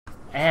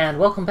And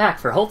welcome back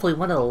for hopefully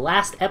one of the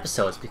last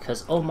episodes,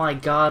 because oh my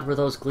god, were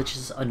those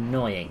glitches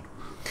annoying.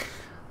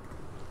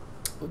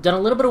 We've done a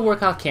little bit of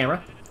work off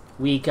camera.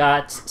 We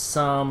got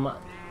some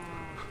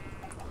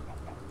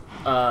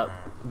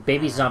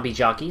baby zombie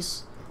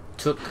jockeys.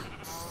 Took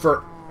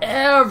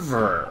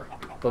forever,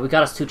 but we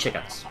got us 2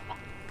 chickens.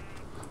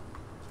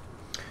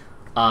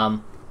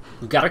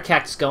 We've got our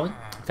cactus going.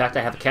 In fact,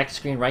 I have a cactus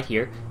green right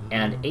here,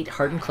 and 8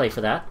 hardened clay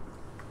for that.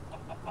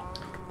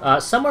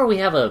 Somewhere we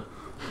have a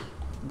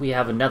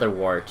nether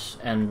wart,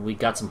 and we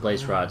got some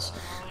blaze rods.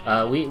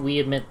 We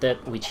admit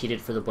that we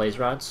cheated for the blaze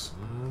rods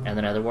and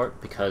the nether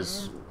wart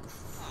because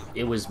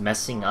it was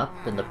messing up,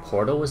 and the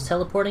portal was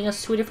teleporting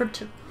us to a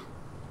different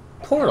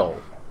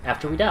portal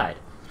after we died.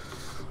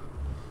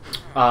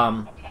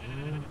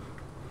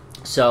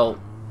 So,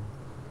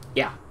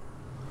 yeah,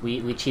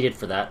 we cheated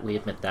for that. We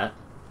admit that.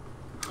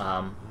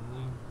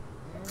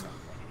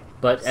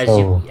 But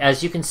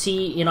as you can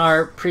see in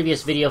our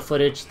previous video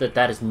footage,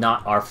 that is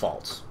not our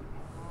fault.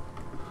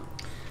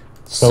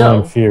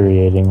 So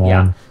infuriating, man.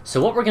 Yeah.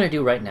 So what we're gonna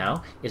do right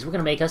now is we're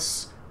gonna make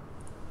us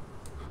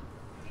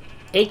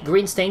 8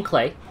 green stained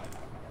clay,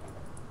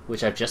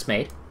 which I've just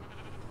made,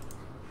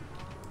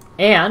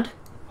 and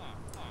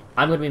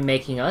I'm gonna be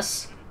making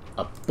us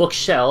a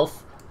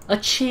bookshelf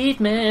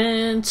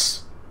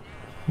achievement.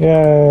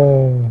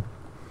 Yay!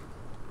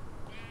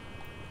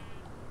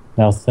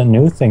 Now some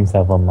new things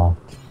have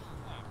unlocked.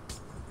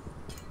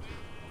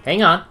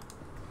 Hang on.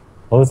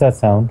 What was that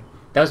sound?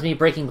 That was me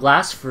breaking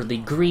glass for the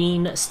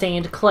green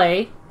stained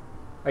clay.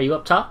 Are you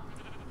up top?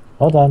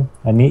 Hold on,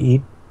 I need to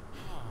eat.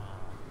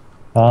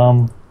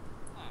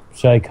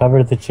 Should I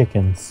cover the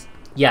chickens?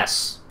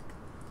 Yes.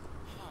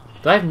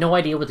 But I have no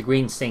idea what the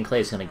green stained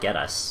clay is going to get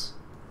us.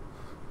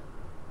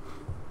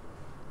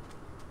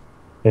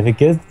 If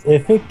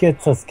it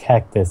gets us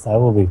cactus, I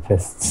will be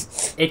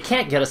pissed. It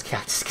can't get us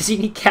cactus because you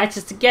need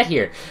cactus to get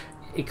here.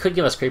 It could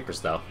give us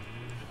creepers though.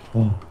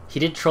 He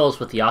did troll us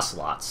with the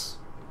ocelots.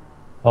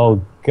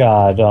 Oh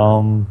god,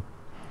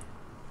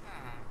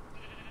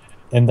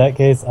 in that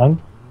case, Do you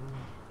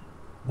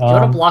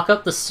want to block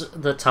up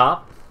the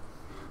top?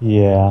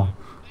 Yeah.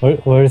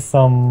 Where's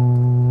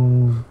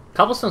some...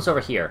 Cobblestone's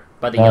over here,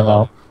 by the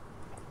yellow. No.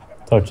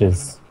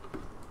 Torches.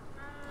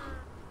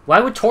 Why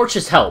would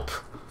torches help?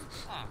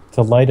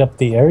 To light up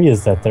the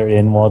areas that they're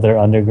in while they're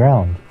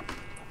underground.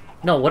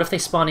 No, what if they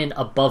spawn in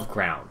above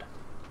ground?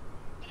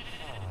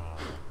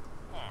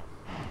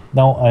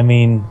 No, I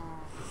mean...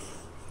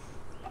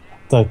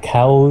 the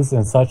cows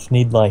and such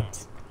need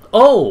light.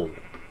 Oh!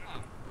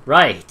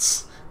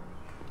 Right.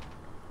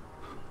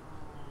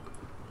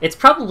 It's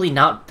probably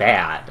not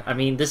bad. I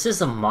mean, this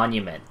is a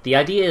monument. The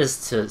idea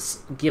is to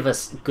give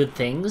us good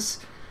things.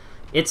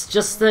 It's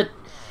just that...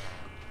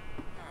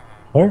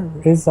 Where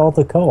is all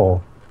the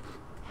coal?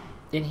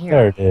 In here.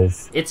 There it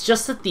is. It's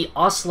just that the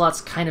ocelots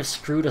kind of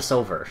screwed us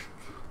over.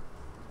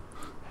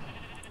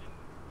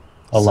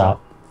 A lot.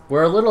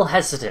 We're a little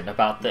hesitant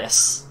about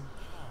this.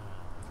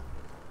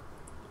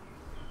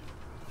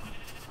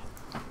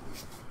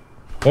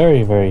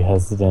 Very, very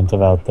hesitant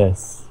about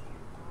this.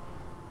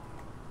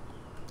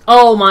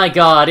 Oh my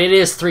god, it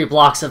is 3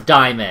 blocks of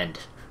diamond!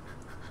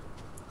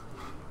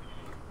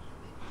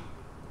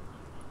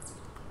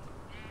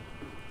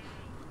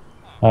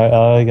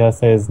 All I gotta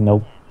say is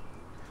nope.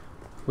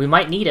 We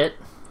might need it.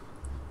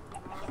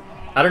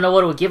 I don't know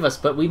what it would give us,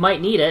 but we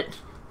might need it.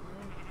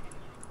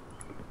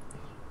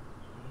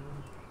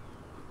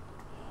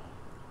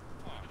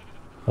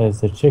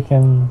 There's the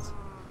chickens.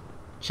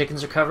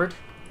 Chickens are covered.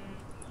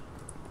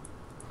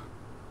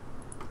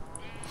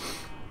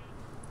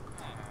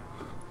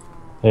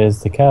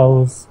 There's the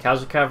cows.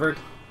 Cows are covered.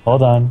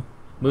 Hold on.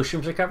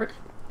 Mushrooms are covered?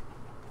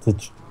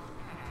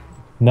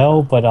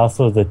 No, but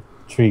also the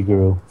tree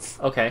grew.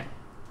 Okay.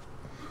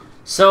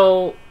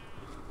 So,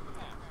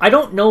 I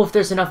don't know if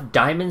there's enough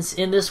diamonds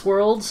in this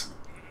world,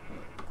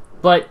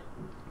 but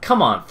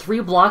come on, 3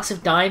 blocks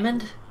of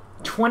diamond?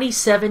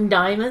 27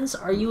 diamonds?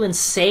 Are you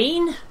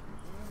insane?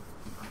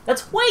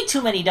 That's way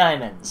too many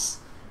diamonds!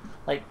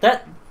 Like,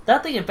 that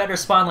thing had better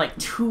spawn like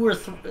 2 or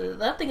 3...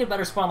 That thing had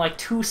better spawn like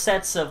 2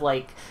 sets of,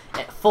 like,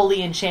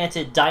 fully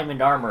enchanted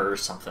diamond armor or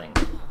something.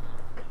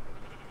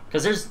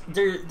 Because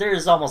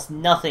there's almost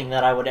nothing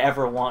that I would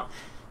ever want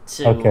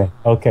to...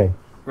 Okay.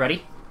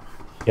 Ready?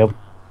 Yep.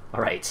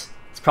 Alright.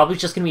 It's probably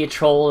just going to be a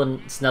troll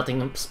and it's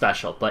nothing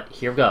special, but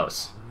here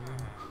goes.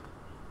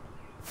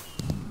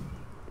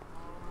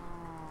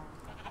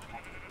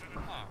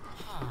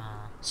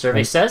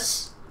 Survey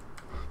says...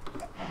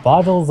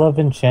 Bottles of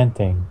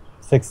enchanting.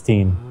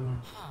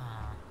 16.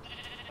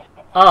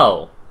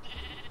 Oh.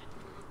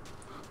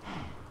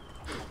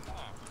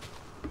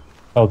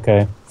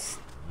 Okay.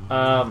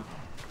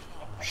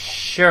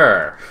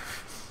 Sure.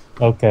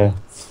 Okay.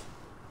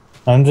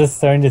 I'm just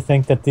starting to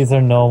think that these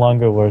are no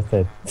longer worth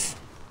it.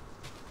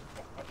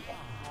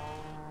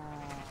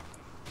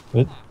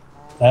 But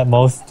at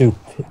most, do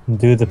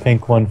the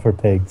pink one for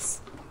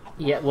pigs.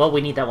 Yeah, well, we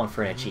need that one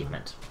for an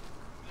achievement.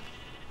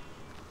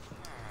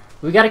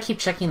 We gotta keep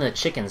checking the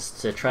chickens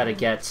to try to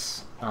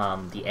get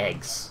the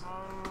eggs.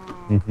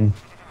 Mm-hmm.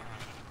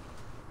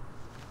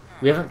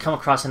 We haven't come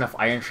across enough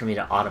iron for me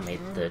to automate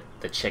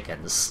the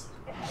chickens.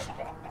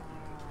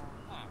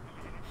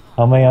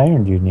 How many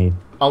iron do you need?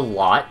 A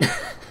lot.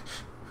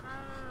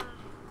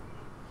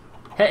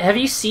 Have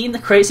you seen the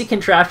crazy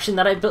contraption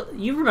that I built?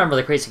 You remember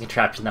the crazy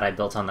contraption that I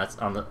built on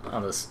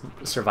the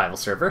survival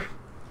server?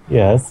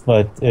 Yes,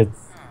 but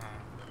it's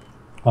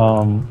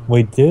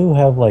we do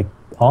have like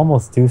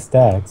almost 2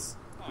 stacks.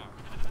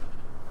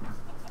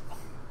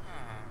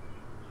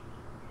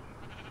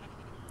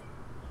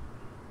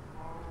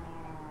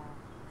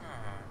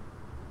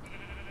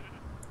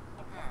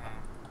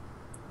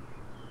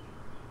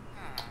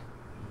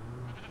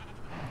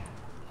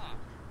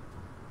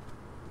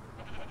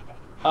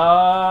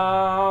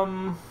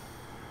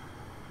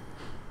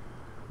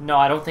 No,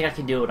 I don't think I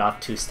can do it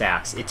off 2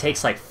 stacks. It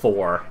takes like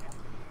 4.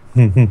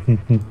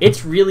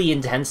 It's really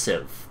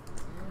intensive.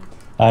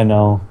 I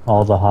know,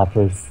 all the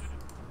hoppers.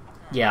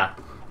 Yeah.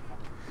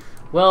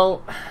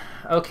 Well,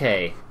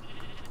 okay.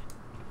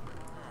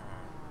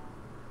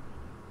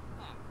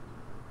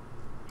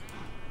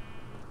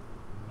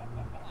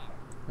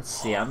 Let's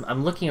see,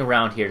 I'm looking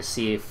around here to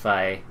see if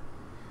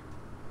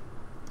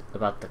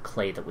about the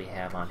clay that we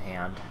have on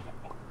hand.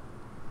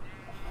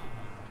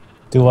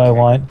 Do I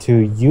want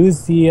to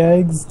use the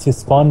eggs to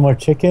spawn more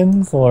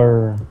chickens,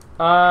 or...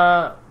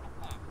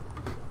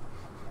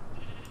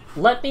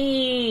 Let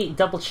me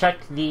double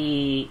check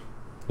the...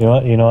 You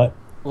know what?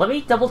 Let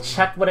me double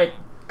check what it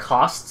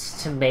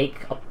costs to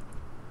make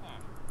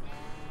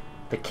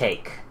the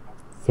cake.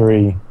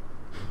 3.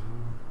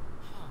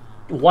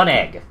 1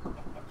 egg.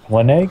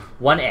 1 egg?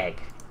 1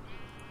 egg.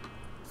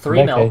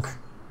 3 milk. Case.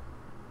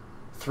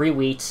 3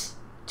 wheat.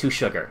 2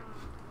 sugar.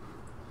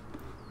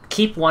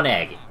 Keep 1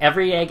 egg.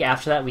 Every egg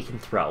after that we can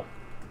throw.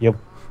 Yep.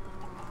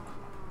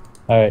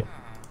 Alright.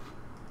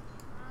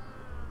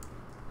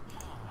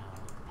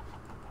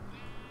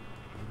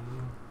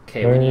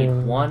 Okay, we need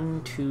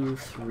 1, 2,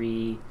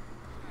 3...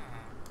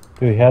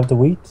 Do we have the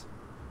wheat?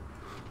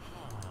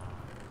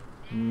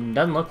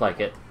 Doesn't look like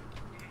it.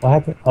 What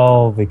happened?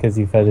 Oh, because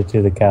you fed it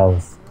to the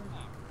cows.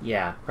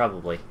 Yeah,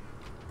 probably.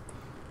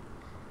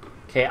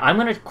 Okay, I'm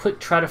gonna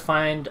try to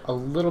find a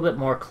little bit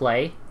more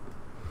clay.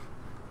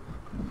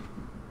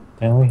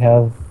 Don't we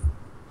have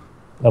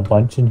a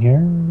bunch in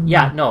here?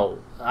 Yeah, no,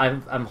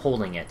 I'm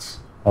holding it.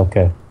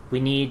 Okay. We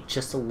need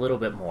just a little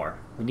bit more.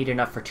 We need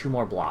enough for 2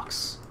 more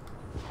blocks.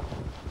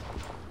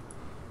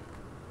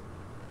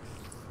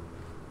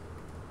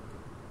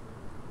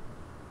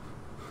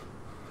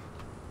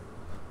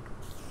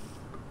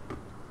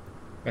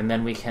 And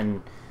then we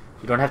don't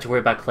have to worry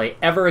about clay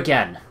ever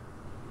again.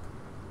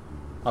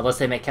 Unless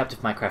they make Cpative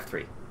Minecraft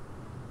 3.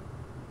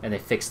 And they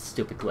fix the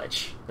stupid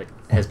glitch that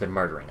has been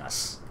murdering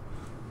us.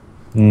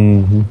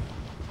 Mm-hmm.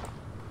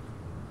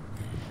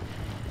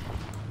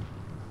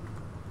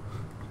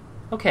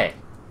 Okay.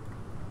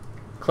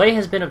 Clay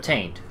has been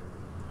obtained.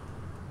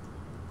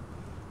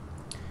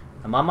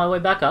 I'm on my way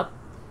back up.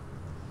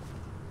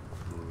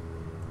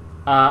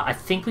 I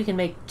think we can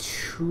make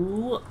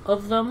 2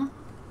 of them.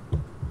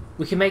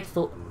 We can make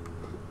the...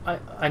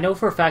 I know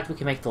for a fact we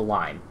can make the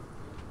lime.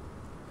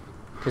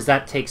 Because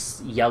that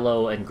takes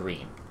yellow and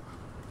green.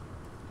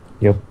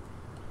 Yep.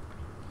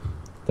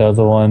 The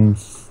other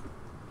ones...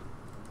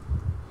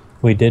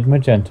 We did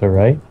magenta,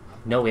 right?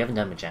 No, we haven't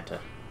done magenta.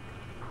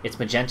 It's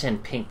magenta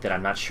and pink that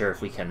I'm not sure if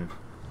we can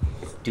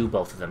do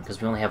both of them,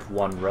 because we only have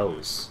 1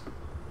 rose.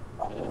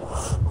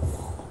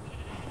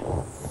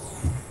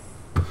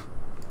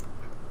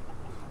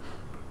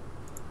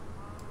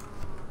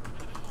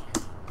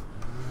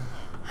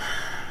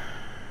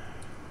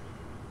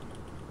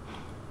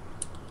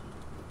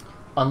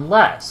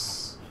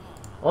 Unless...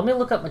 Let me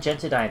look up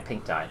magenta dye and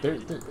pink dye.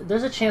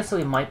 There's a chance that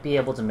we might be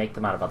able to make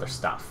them out of other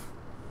stuff.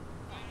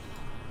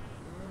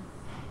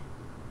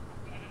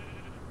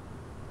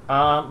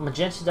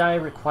 Magenta dye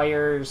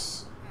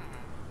requires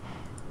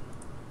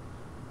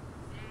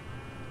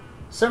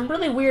some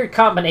really weird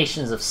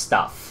combinations of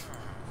stuff.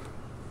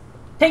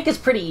 Pink is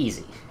pretty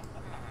easy.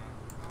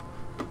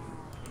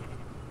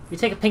 You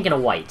take a pink and a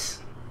white.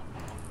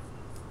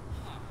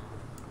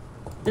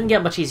 Didn't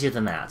get much easier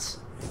than that.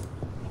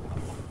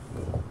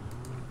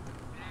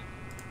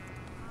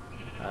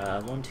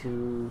 1,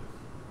 2,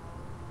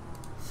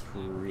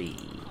 3.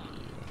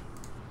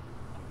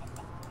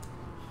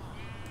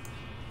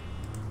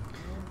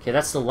 Okay,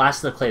 that's the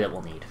last of the clay that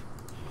we'll need.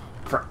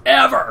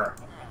 Forever!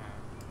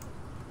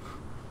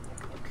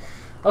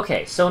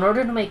 Okay, so in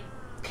order to make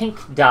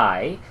pink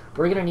dye,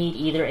 we're going to need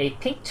either a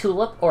pink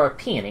tulip or a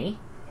peony,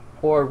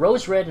 or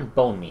rose red and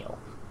bone meal.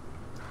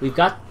 We've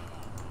got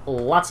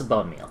lots of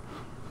bone meal.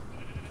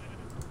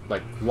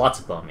 Like, lots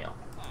of bone meal.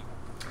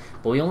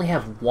 But we only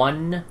have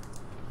 1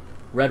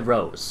 red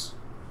rose.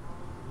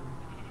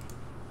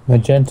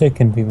 Magenta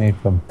can be made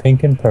from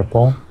pink and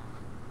purple.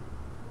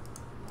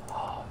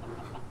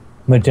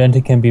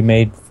 Magenta can be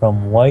made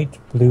from white,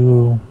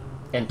 blue,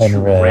 and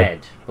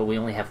red. But we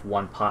only have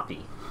 1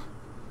 poppy.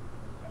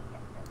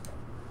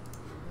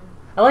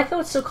 I like how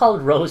it's still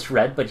called rose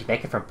red, but you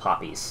make it from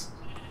poppies.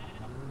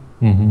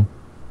 Mm-hmm.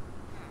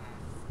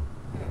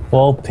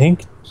 Well,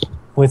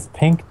 with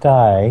pink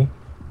dye,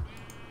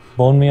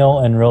 bone meal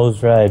and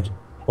rose red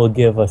will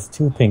give us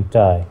 2 pink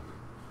dye.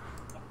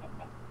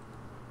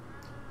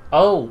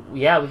 Oh,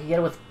 yeah, we can get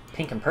it with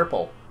pink and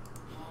purple.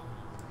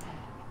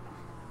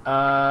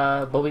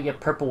 But we get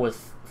purple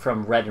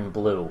from red and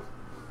blue.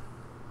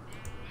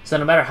 So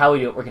no matter how we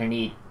do it, we're gonna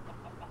need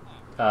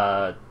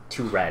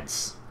 2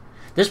 reds.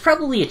 There's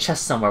probably a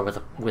chest somewhere with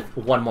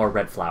one more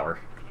red flower.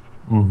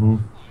 Mm-hmm.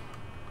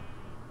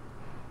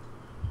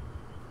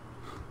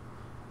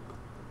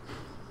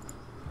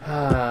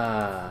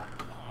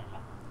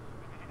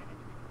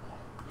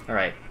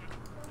 Alright.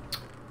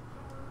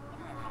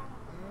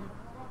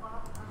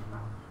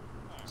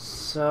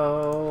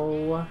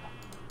 So...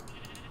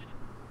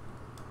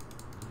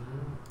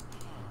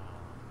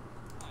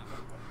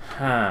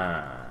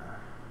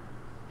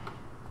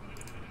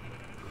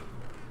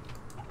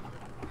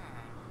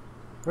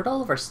 Where'd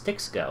all of our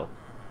sticks go?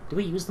 Did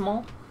we use them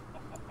all?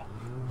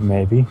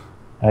 Maybe.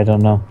 I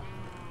don't know.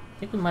 I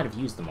think we might have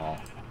used them all.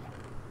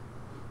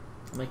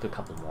 I'll make a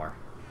couple more.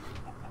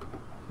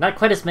 Not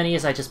quite as many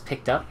as I just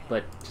picked up,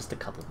 but just a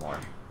couple more.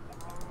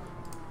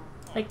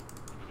 Like,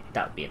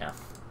 that would be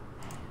enough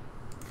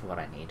for what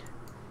I need.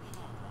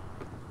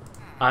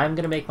 I'm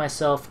gonna make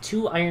myself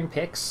 2 iron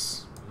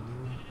picks.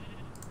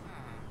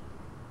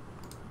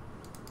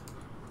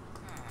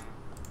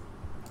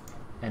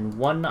 And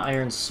 1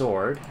 iron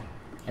sword.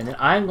 And then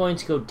I'm going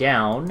to go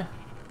down.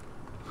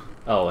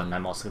 Oh, and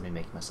I'm also going to be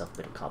making myself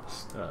a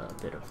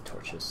bit of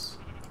torches.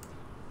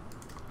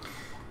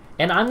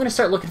 And I'm going to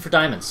start looking for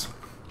diamonds.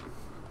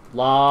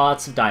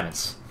 Lots of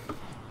diamonds.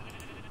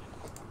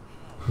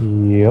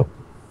 Yep.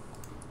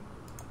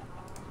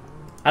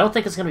 I don't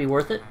think it's going to be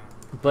worth it,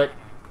 but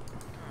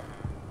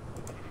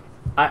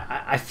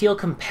I feel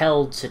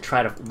compelled to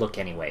try to look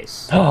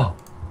anyways. Oh!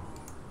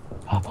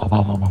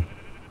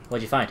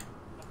 What'd you find?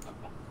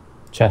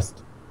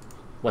 Chest.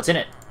 What's in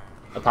it?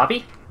 A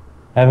poppy?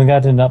 I haven't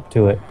gotten up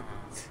to it.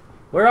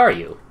 Where are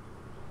you?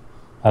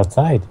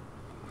 Outside.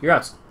 You're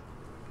out.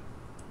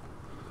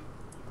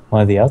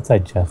 One of the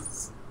outside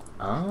chests.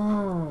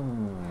 Oh.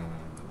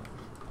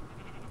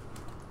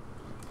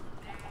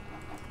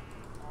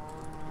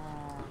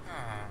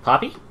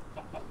 Poppy?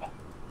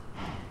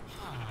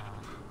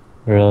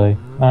 Really?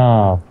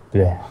 Oh,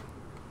 bleh.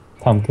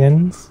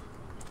 Pumpkins,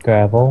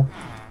 gravel,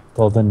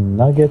 golden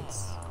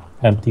nuggets,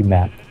 empty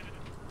map.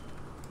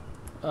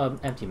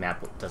 Empty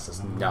map does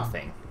us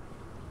nothing.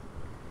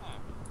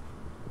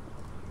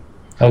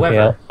 Okay,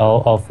 However,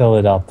 I'll fill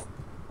it up.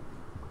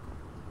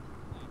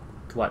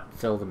 what,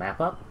 fill the map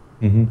up?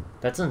 Mm-hmm.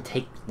 That doesn't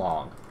take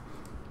long.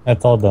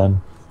 That's all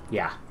done.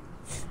 Yeah.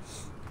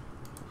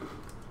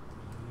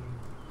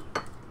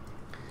 I'm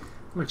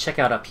gonna check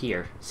out up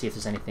here, see if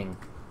there's anything.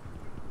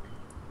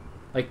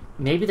 Like,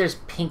 maybe there's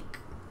pink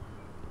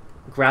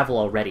gravel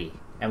already,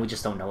 and we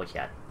just don't know it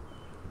yet.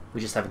 We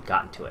just haven't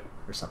gotten to it,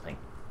 or something.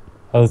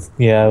 I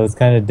was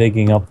kind of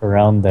digging up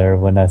around there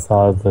when I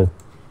saw the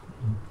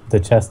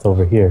chest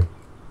over here.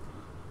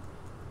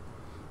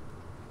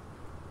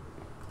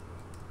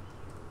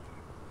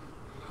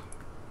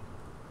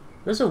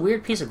 There's a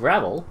weird piece of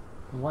gravel.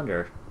 I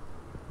wonder.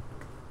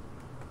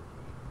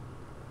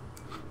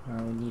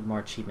 We need more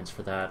achievements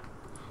for that.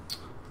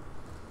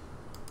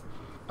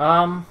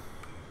 I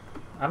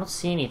don't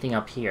see anything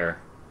up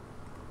here.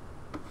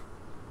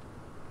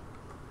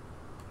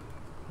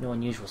 No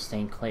unusual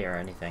stained clay or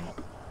anything.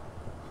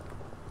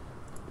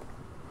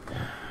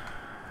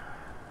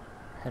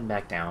 Head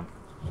back down.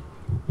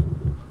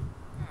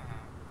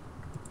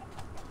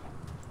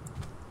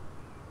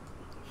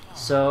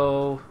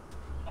 So...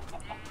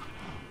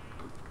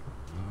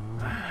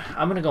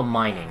 I'm gonna go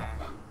mining.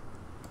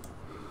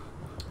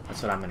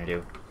 That's what I'm gonna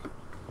do.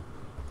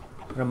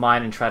 I'm gonna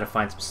mine and try to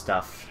find some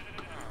stuff.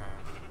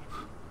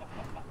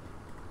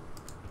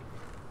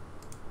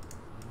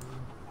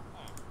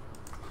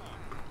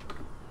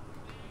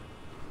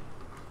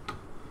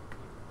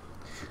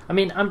 I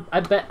mean,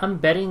 I'm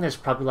betting there's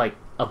probably like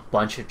a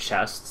bunch of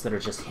chests that are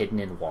just hidden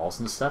in walls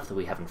and stuff that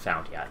we haven't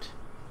found yet.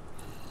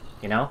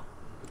 You know?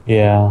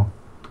 Yeah.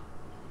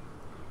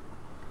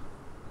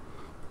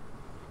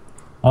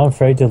 I'm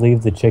afraid to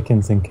leave the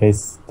chickens in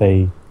case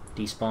they...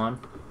 Despawn?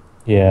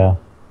 Yeah.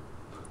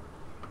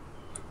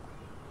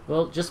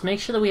 Well, just make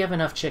sure that we have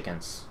enough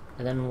chickens,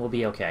 and then we'll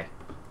be okay.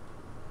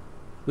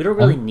 We don't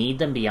really need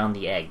them beyond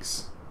the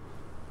eggs.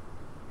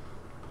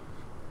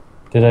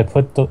 Did I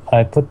put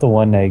the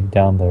 1 egg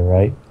down there,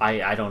 right?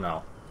 I don't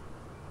know.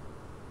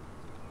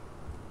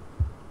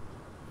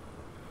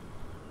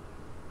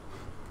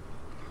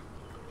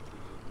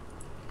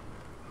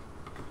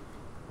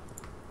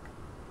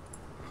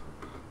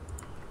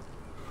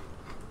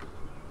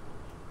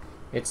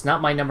 It's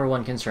not my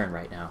 #1 concern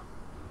right now.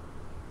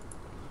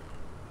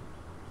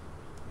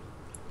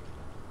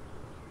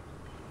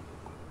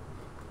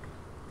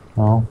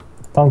 Well,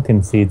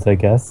 pumpkin seeds, I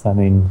guess. I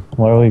mean,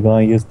 what are we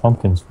going to use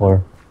pumpkins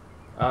for?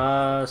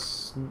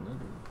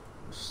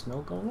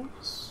 Snow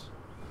golems?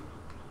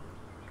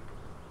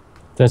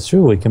 That's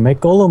true, we can make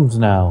golems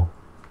now.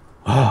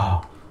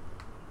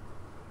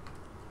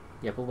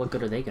 Yeah, but what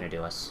good are they gonna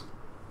do us?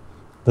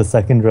 The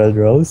second red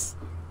rose?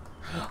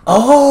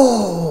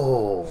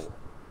 Oh!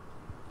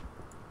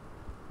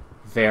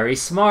 Very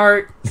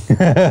smart.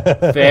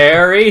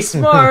 Very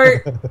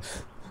smart.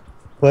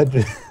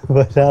 But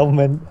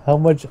how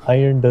much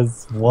iron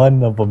does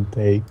one of them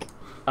take?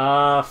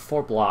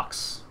 4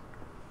 blocks.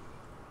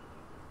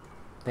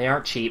 They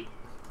aren't cheap.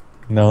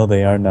 No,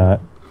 they are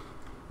not.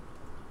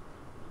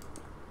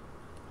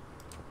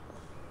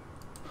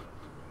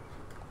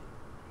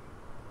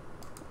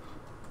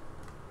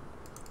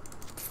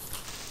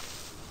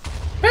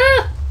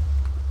 Ah!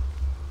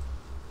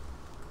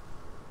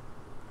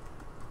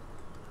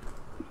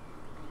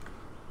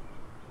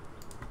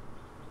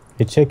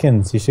 Hey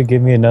chickens, you should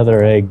give me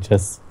another egg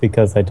just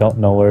because I don't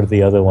know where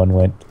the other one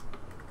went.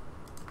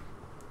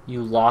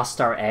 You lost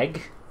our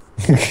egg?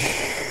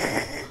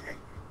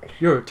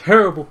 You're a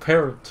terrible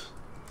parent.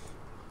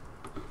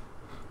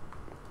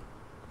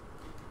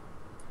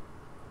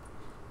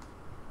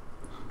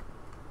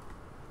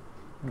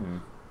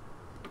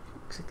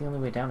 Looks like the only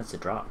way down is to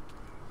drop.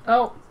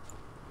 Oh!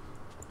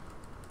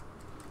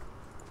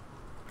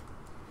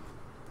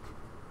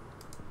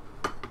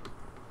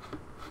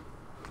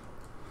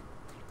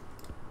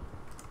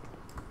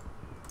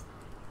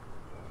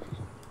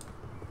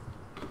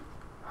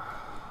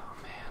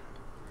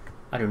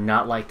 I do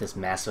not like this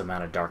massive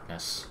amount of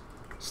darkness.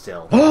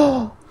 Still.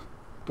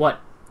 What?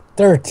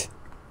 Dirt!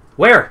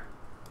 Where?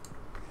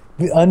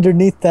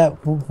 Underneath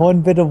that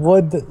one bit of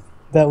wood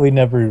that we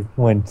never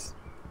went.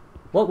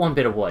 What one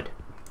bit of wood?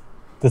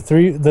 The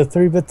three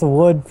bits of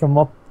wood from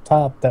up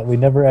top that we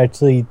never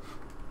actually...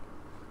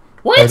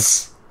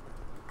 What?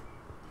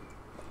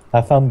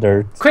 I found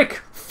dirt.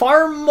 Quick!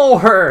 Farm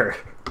more!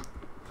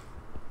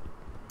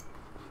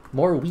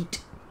 More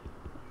wheat.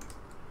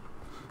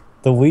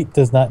 The wheat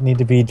does not need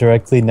to be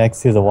directly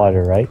next to the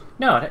water, right?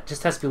 No, it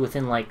just has to be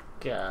within like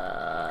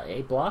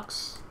 8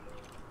 blocks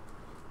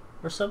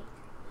or so.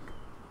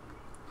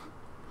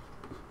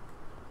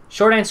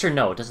 Short answer,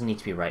 no. It doesn't need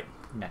to be right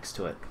next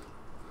to it.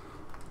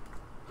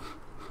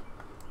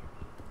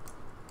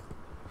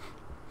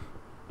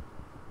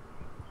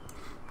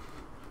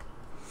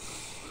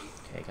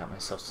 Okay, got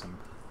myself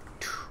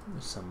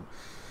some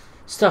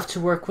stuff to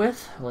work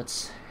with.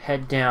 Let's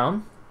head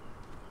down.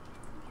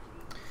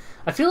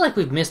 I feel like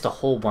we've missed a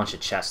whole bunch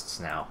of chests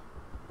now.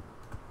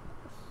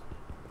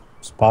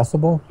 It's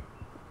possible.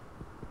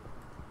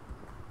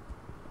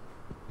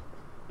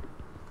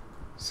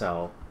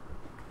 So...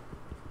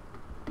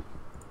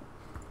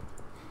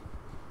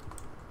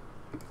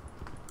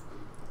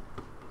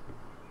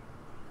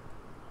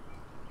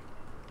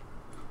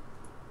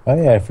 Oh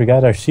yeah, I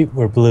forgot our sheep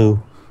were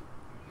blue.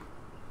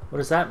 what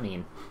does that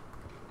mean?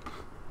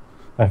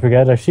 I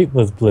forgot our sheep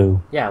was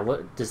blue. Yeah,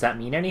 what does that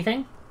mean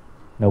anything?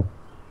 Nope.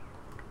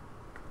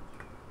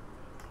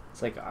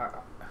 It's like...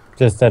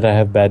 Just that I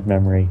have bad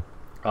memory.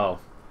 oh.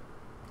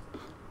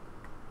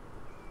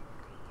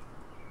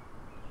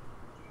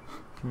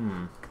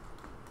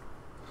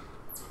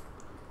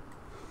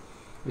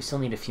 We still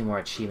need a few more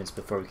achievements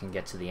before we can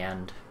get to the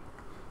end.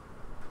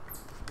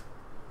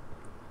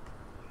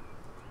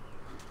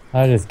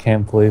 I just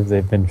can't believe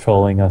they've been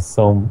trolling us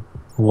so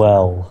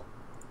well.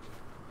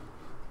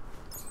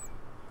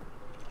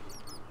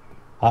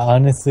 I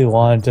honestly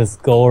want to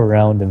just go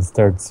around and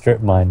start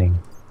strip mining.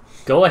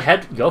 Go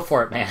ahead, go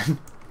for it, man.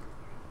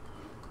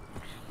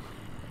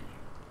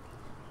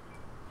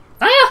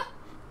 Ah!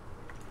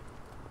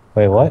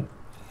 Wait, what?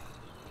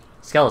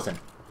 Skeleton.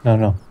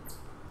 No.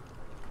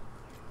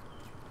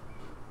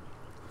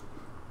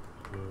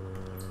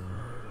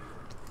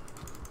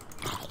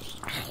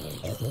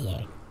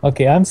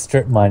 Okay, I'm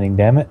strip mining,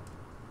 damn it.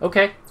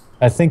 Okay.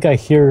 I think I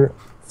hear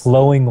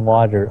flowing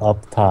water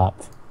up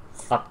top.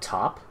 Up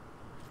top?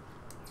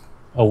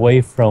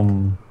 Away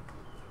from,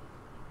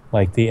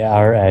 like,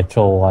 our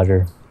actual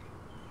water.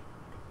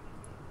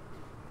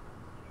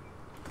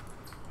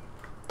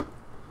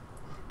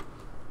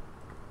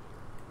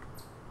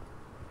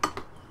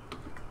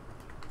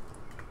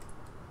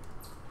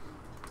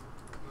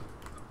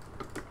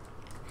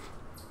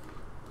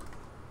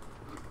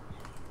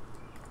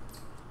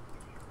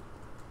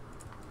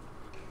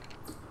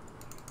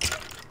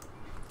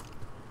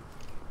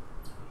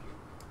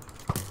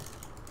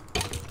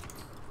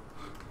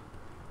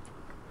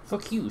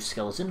 Fuck you,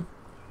 skeleton.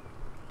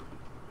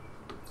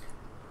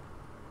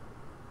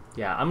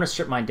 Yeah, I'm gonna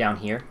strip mine down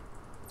here.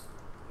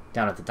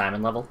 Down at the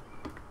diamond level.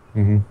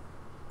 Mm-hmm.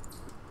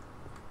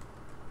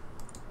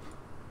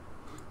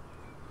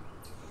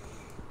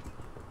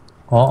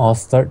 Well, I'll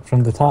start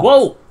from the top.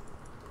 Whoa!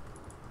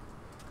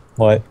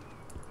 What?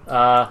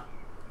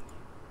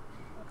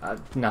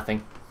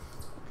 Nothing.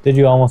 Did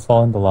you almost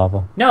fall into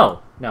lava? No.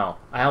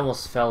 I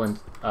almost fell in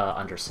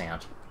under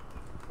sand.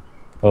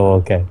 Oh,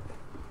 okay.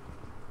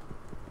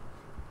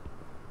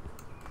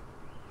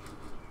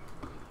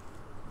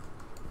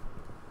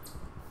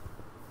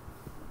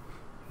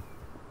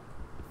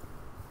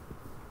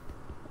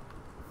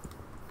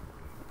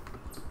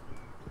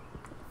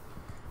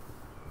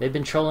 They've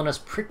been trolling us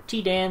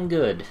pretty damn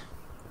good.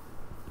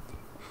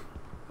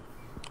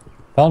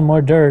 Found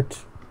more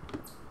dirt.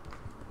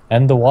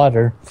 And the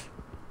water.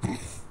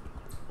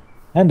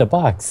 And a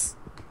box.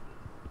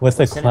 With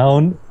a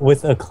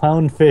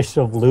clownfish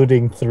of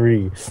looting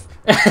 3.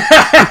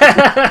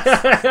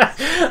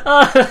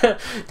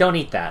 Don't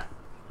eat that.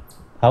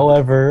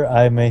 However,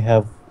 I may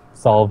have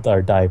solved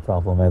our dye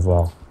problem as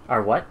well.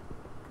 Our what?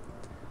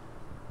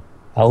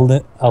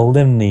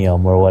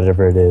 Aluminum or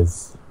whatever it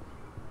is.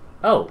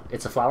 Oh,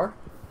 it's a flower?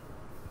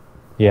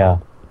 Yeah.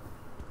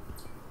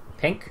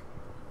 Pink?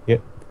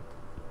 Yep.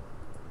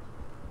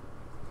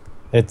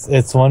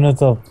 It's one of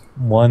the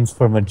ones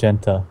for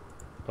magenta.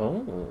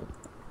 Oh.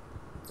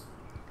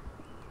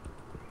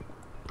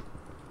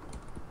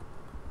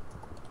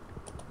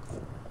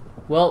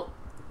 Well...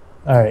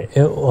 Alright,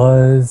 it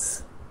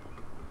was...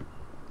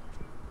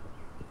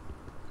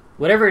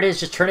 Whatever it is,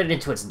 just turn it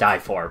into its dye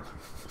form.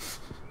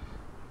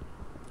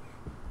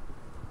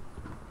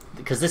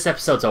 Because this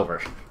episode's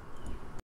over.